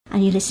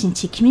and you're listening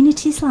to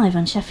Communities Live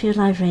on Sheffield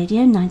Live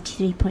Radio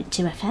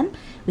 93.2 FM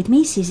with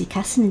me, Susie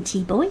Casson and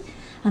T-Boy,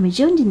 and we're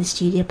joined in the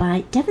studio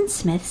by Devon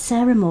Smith,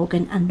 Sarah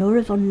Morgan and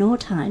Laura von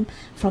Nordheim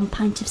from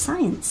Pint of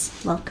Science.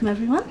 Welcome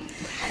everyone.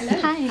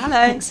 Hello. Hi. Hello.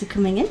 Thanks for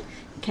coming in.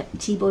 Kept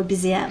T-Boy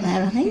busy out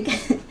there, I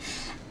think.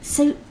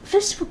 So,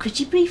 first of all, could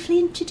you briefly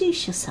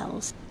introduce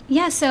yourselves?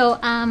 Yeah, so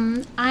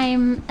I'm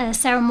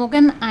Sarah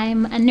Morgan.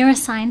 I'm a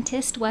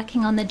neuroscientist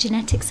working on the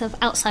genetics of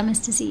Alzheimer's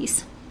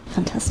disease.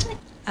 Fantastic.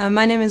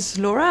 My name is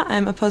Laura.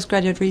 I'm a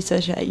postgraduate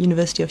researcher at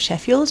University of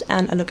Sheffield,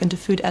 and I look into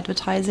food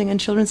advertising and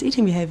children's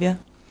eating behaviour.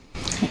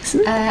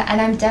 Excellent. And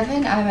I'm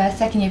Devon. I'm a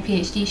second-year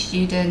PhD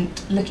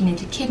student looking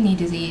into kidney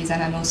disease,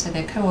 and I'm also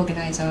the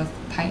co-organiser of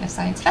Pint of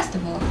Science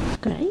Festival.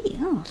 Great.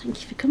 Oh,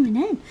 thank you for coming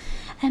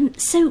in.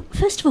 So,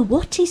 first of all,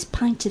 what is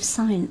Pint of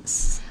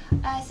Science?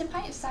 So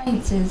Pint of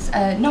Science is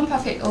a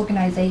non-profit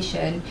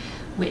organisation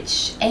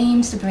which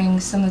aims to bring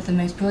some of the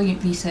most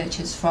brilliant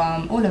researchers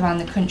from all around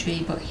the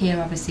country, but here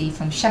obviously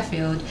from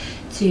Sheffield,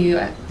 to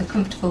the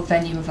comfortable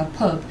venue of a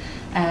pub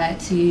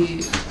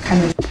to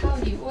kind of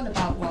tell you all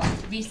about what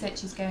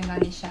research is going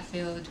on in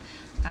Sheffield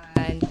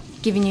and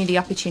giving you the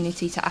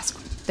opportunity to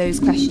ask those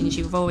questions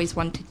you've always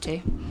wanted to.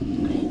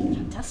 Great,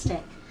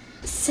 fantastic.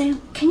 So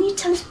can you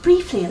tell us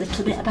briefly a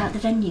little bit about the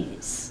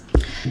venues?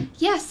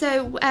 Yeah,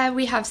 so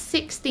we have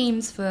 6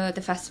 themes for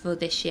the festival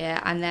this year,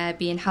 and they're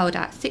being held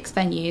at 6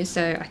 venues,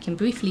 so I can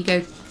briefly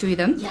go through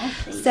them. Yeah,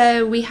 please.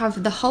 So we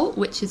have The Halt,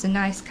 which is a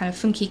nice kind of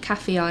funky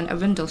cafe on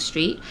Arundel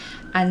Street,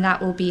 and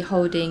that will be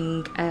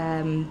holding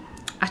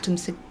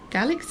Atoms to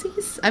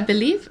Galaxies, I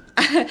believe.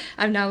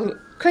 I'm now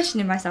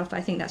questioning myself, but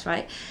I think that's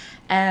right.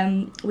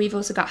 We've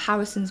also got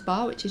Harrison's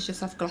Bar, which is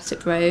just off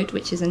Glossop Road,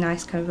 which is a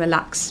nice kind of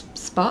relaxed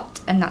spot,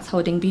 and that's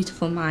holding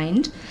Beautiful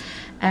Mind.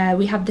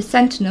 We have the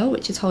Sentinel,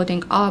 which is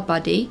holding Our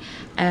Body,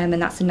 and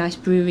that's a nice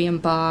brewery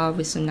and bar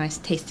with some nice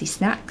tasty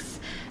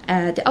snacks.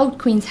 The Old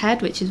Queen's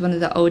Head, which is one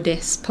of the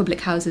oldest public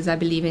houses, I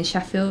believe, in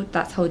Sheffield,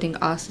 that's holding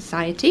Our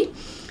Society.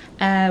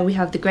 We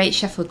have the Great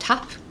Sheffield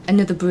Tap,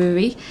 another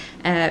brewery,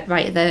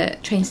 right at the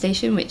train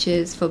station, which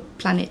is for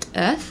Planet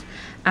Earth.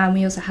 And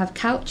we also have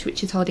Couch,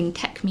 which is holding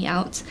Tech Me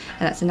Out,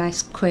 and that's a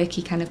nice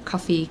quirky kind of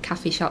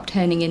cafe shop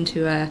turning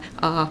into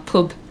our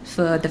pub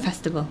for the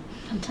festival.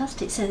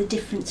 Fantastic. So the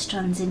different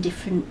strands in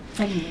different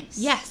venues?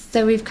 Yes,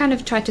 so we've kind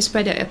of tried to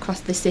spread it across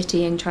the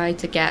city and tried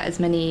to get as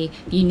many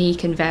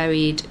unique and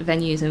varied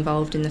venues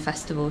involved in the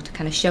festival to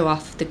kind of show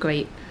off the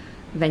great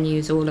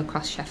venues all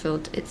across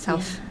Sheffield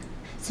itself. Yeah.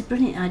 It's a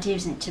brilliant idea,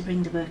 isn't it, to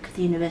bring the work of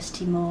the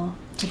university more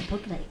to the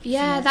public?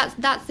 Yeah,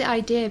 that's the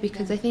idea,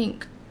 because I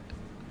think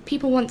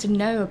people want to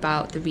know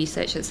about the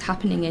research that's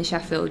happening in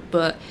Sheffield,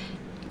 but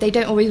they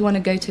don't always want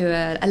to go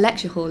to a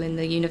lecture hall in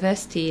the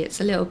university.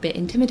 It's a little bit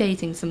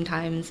intimidating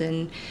sometimes,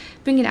 and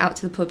bringing it out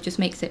to the pub just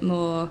makes it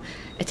more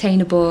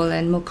attainable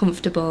and more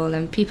comfortable,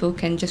 and people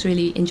can just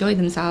really enjoy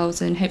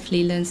themselves and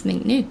hopefully learn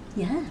something new.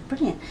 Yeah,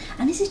 brilliant.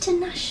 And is it a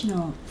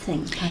national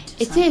thing?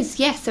 It is,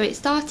 yes. So it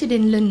started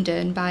in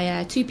London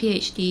by 2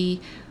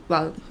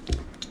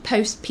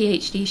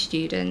 post-PhD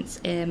students,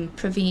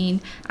 Praveen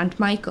and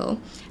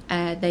Michael.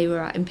 They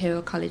were at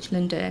Imperial College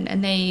London,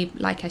 and they,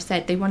 like I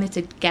said, they wanted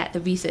to get the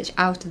research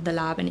out of the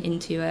lab and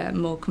into a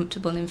more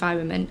comfortable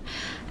environment.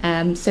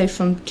 So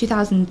from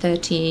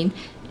 2013,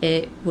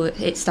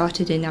 it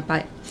started in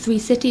about 3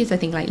 cities, I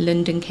think, like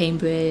London,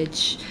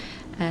 Cambridge,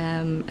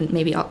 and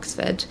maybe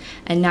Oxford,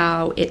 and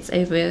now it's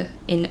over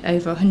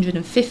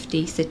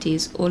 150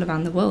 cities all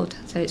around the world.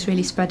 So it's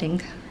really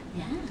spreading.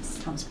 Yeah,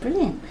 sounds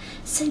brilliant.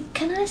 So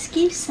can I ask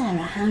you, Sarah,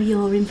 how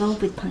you're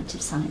involved with Pint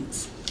of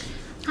Science?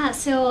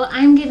 So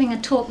I'm giving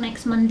a talk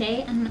next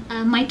Monday, and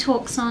my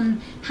talk's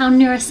on how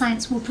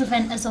neuroscience will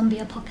prevent a zombie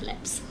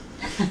apocalypse.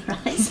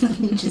 Right, sounds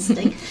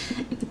interesting.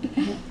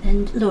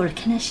 And Laura,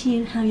 can I ask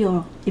you how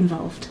you're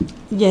involved?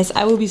 Yes,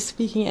 I will be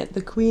speaking at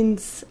the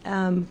Queen's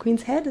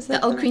Head, is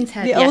that The Old Queen's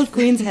Head, The yes. Old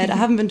Queen's Head. I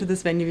haven't been to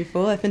this venue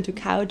before. I've been to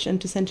Couch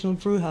and to Sentinel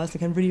Brewhouse. I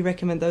can really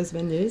recommend those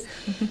venues.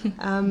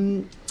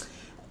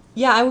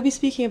 Yeah, I will be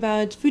speaking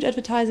about food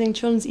advertising,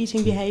 children's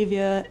eating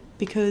behaviour,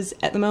 because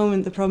at the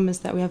moment the problem is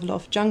that we have a lot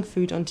of junk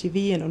food on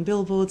TV and on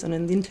billboards and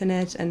on the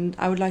internet, and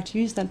I would like to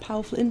use that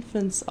powerful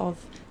influence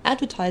of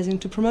advertising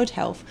to promote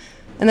health.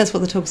 And that's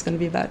what the talk's going to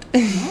be about.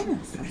 Yeah,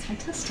 sounds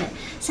fantastic.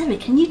 Sarah,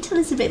 can you tell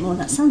us a bit more?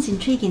 That sounds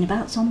intriguing,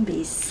 about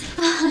zombies.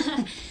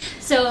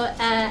 So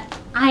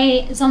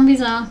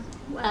zombies are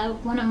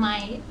one of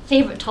my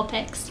favourite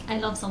topics. I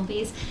love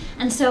zombies,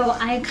 and so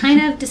I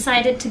kind of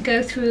decided to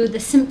go through the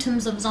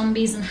symptoms of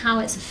zombies and how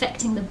it's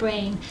affecting the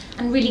brain,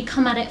 and really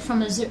come at it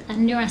from a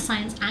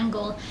neuroscience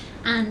angle,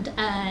 and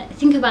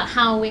think about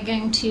how we're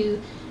going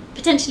to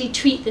potentially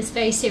treat this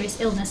very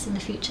serious illness in the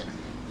future.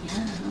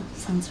 Yeah,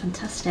 sounds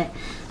fantastic.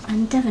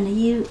 And Devon,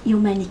 you're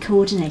mainly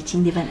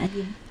coordinating the event? Are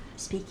you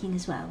speaking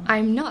as well?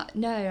 I'm not,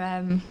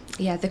 no.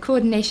 The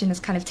coordination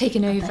has kind of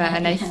taken over,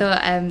 and I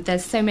thought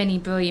there's so many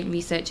brilliant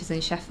researchers in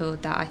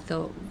Sheffield that I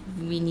thought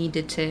we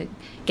needed to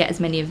get as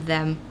many of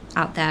them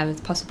out there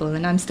as possible.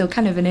 And I'm still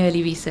kind of an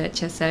early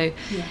researcher, so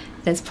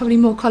there's probably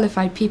more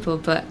qualified people,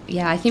 but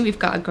yeah, I think we've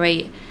got a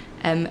great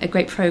a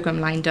great programme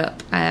lined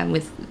up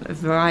with a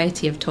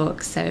variety of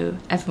talks, so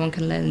everyone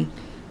can learn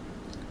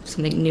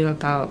something new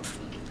about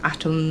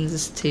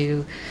atoms,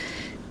 to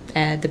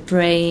the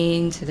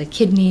brain, to the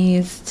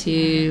kidneys,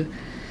 to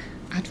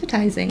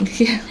advertising.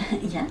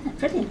 Yeah,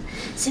 brilliant.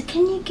 So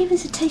can you give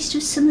us a taste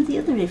of some of the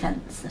other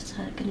events that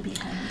are going to be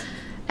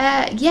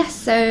held? Yes,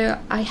 so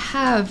I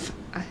have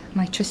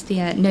my trusty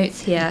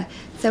notes here.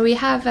 So we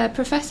have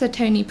Professor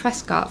Tony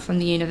Prescott from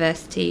the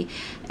university,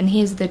 and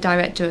he is the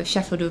director of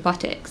Sheffield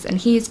Robotics, and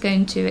he is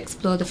going to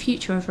explore the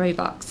future of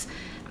robots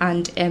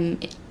and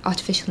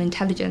artificial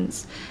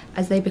intelligence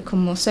as they become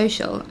more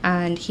social.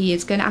 And he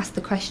is going to ask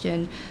the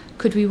question,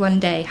 could we one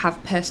day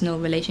have personal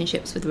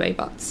relationships with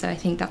robots? So I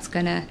think that's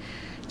going to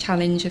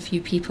challenge a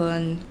few people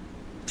and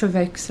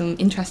provoke some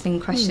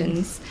interesting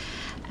questions.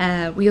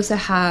 We also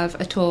have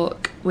a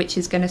talk which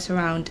is going to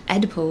surround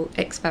edible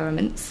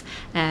experiments,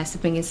 so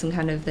bringing some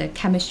kind of the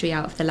chemistry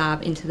out of the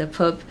lab into the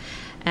pub,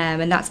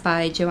 and that's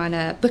by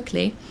Joanna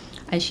Buckley,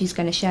 and she's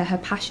going to share her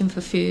passion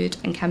for food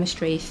and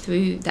chemistry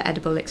through the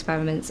edible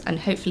experiments and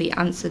hopefully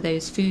answer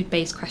those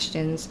food-based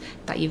questions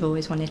that you've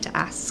always wanted to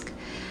ask.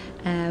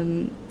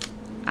 And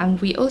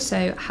we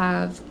also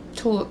have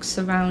talks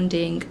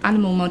surrounding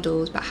animal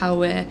models, but how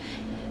we're,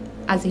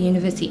 as a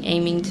university,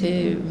 aiming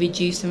to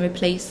reduce and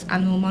replace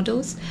animal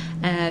models.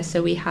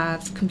 So we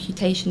have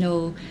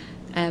computational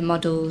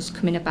models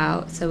coming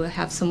about, so we'll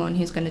have someone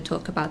who's going to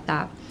talk about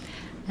that.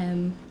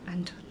 And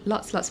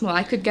lots more.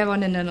 I could go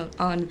on and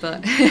on,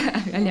 but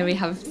I know we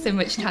have so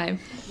much time.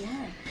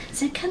 Yeah.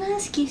 So can I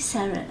ask you,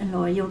 Sarah and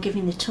Laura, you're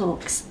giving the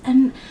talks,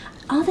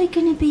 are they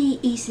going to be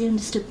easily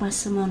understood by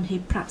someone who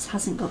perhaps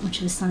hasn't got much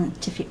of a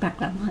scientific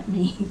background like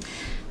me?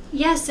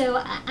 Yeah, so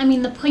I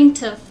mean, the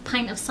point of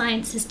Pint of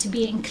Science is to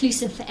be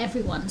inclusive for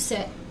everyone.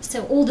 So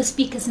all the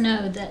speakers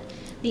know that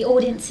the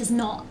audience is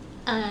not,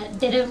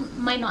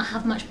 might not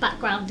have much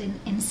background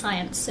in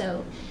science.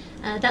 So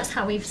that's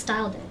how we've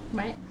styled it,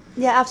 right?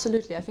 Yeah,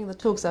 absolutely. I think the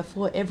talks are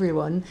for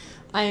everyone.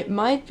 I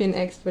might be an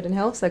expert in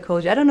health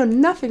psychology. I don't know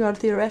nothing about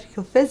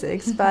theoretical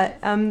physics,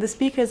 but the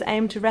speakers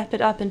aim to wrap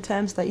it up in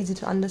terms that are easy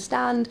to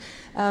understand,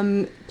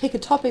 pick a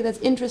topic that's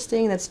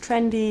interesting, that's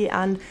trendy,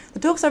 and the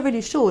talks are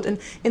really short. And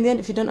in the end,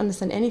 if you don't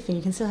understand anything,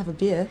 you can still have a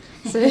beer.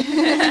 So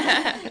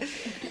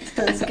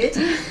that's good.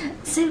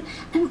 So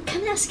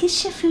can I ask, is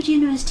Sheffield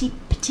University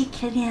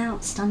particularly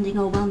outstanding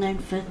or well known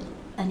for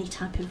any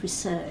type of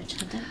research?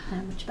 I don't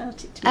know much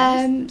about it, to be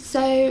honest.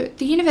 So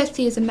the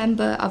university is a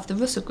member of the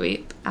Russell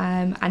Group,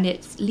 and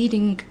it's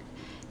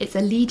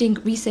a leading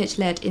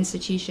research-led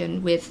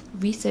institution with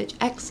research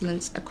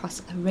excellence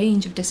across a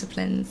range of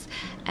disciplines.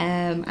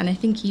 And I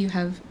think you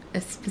have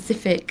a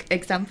specific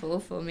example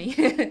for me.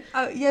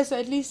 Yeah, so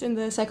at least in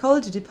the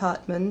psychology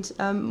department,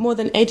 more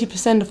than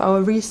 80% of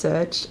our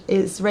research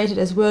is rated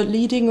as world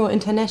leading or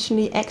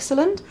internationally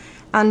excellent.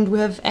 And we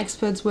have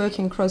experts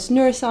working across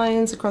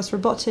neuroscience, across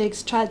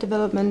robotics, child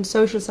development,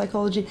 social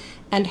psychology,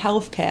 and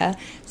healthcare.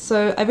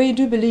 So I really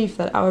do believe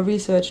that our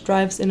research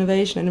drives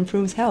innovation and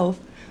improves health.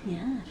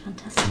 Yeah,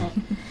 fantastic.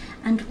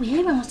 And we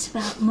hear a lot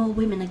about more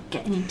women are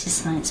getting into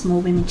science, more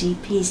women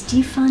GPs. Do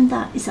you find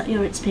that, is that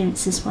your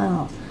experience as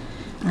well,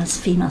 as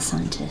female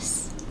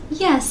scientists?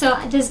 Yeah, so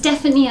there's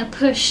definitely a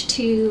push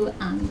to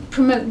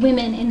promote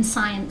women in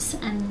science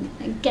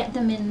and get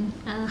them in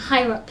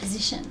higher up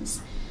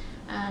positions.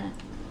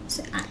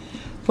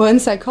 Well,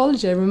 in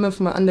psychology, I remember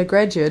from my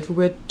undergraduate, we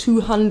were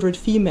 200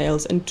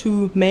 females and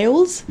 2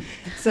 males.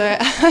 So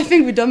I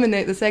think we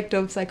dominate the sector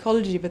of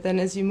psychology, but then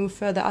as you move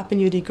further up in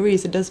your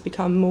degrees, it does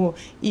become more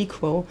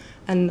equal,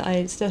 and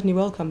I certainly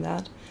welcome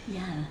that.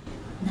 Yeah,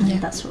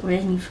 that's what we're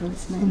aiming for,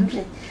 isn't it?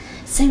 Lovely.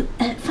 So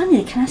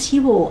finally, can I ask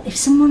you all, if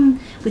someone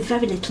with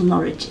very little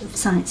knowledge of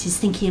science is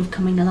thinking of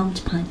coming along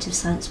to Pint of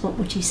Science, what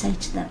would you say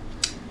to them?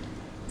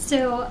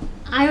 So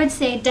I would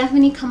say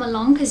definitely come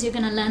along, because you're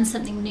going to learn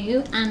something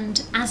new,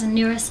 and as a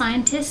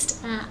neuroscientist,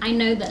 I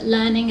know that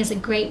learning is a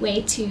great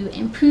way to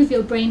improve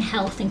your brain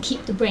health and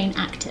keep the brain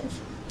active.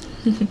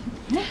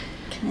 Yeah.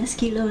 Can I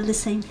ask you, Laura, the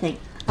same thing?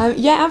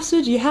 Yeah,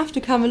 absolutely. You have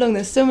to come along.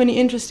 There's so many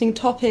interesting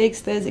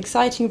topics. There's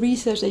exciting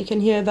research that you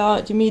can hear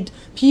about. You meet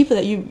people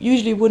that you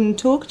usually wouldn't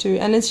talk to,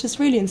 and it's just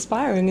really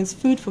inspiring. It's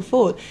food for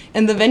thought,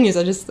 and the venues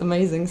are just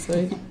amazing.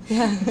 So,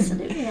 yeah,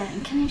 absolutely. Yeah.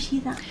 And can I ask you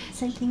that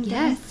same thing?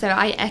 Yeah. So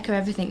I echo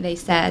everything they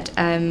said,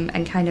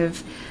 and kind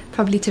of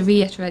probably to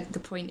reiterate the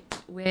point,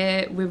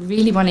 we're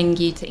really wanting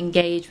you to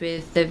engage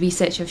with the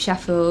research of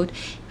Sheffield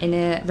in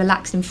a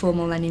relaxed,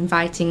 informal, and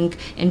inviting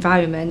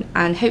environment,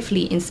 and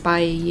hopefully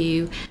inspire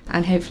you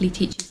and hopefully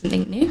teach you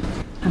something new.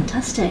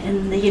 Fantastic.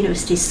 And the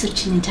university is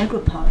such an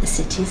integral part of the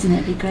city, isn't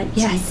it? It'd be great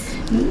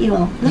to meet you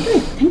all. Lovely.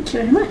 Thank you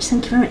very much.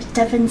 Thank you very much,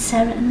 Devon,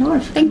 Sarah and Laura.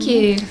 Thank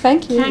you.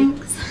 Thank you.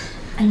 Thanks.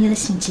 And you're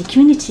listening to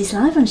Communities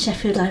Live on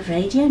Sheffield Live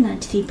Radio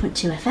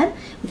 93.2 FM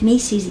with me,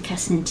 Susie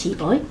Casson and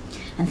T-Boy.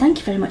 And thank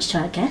you very much to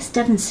our guests,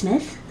 Devon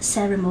Smith,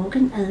 Sarah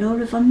Morgan and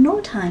Laura von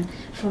Nordheim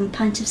from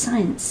Pint of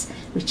Science,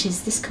 which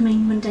is this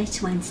coming Monday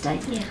to Wednesday.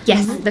 Yeah.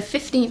 Yes, the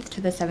 15th to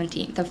the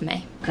 17th of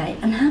May. Great.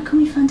 And how can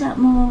we find out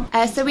more?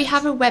 So we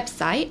have a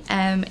website.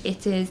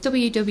 It is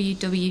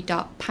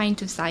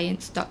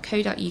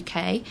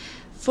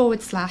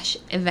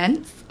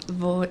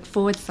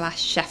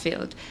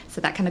www.pintofscience.co.uk/events/Sheffield.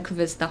 So that kind of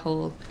covers the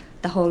whole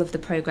of the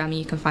programme.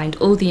 You can find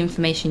all the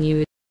information you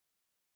would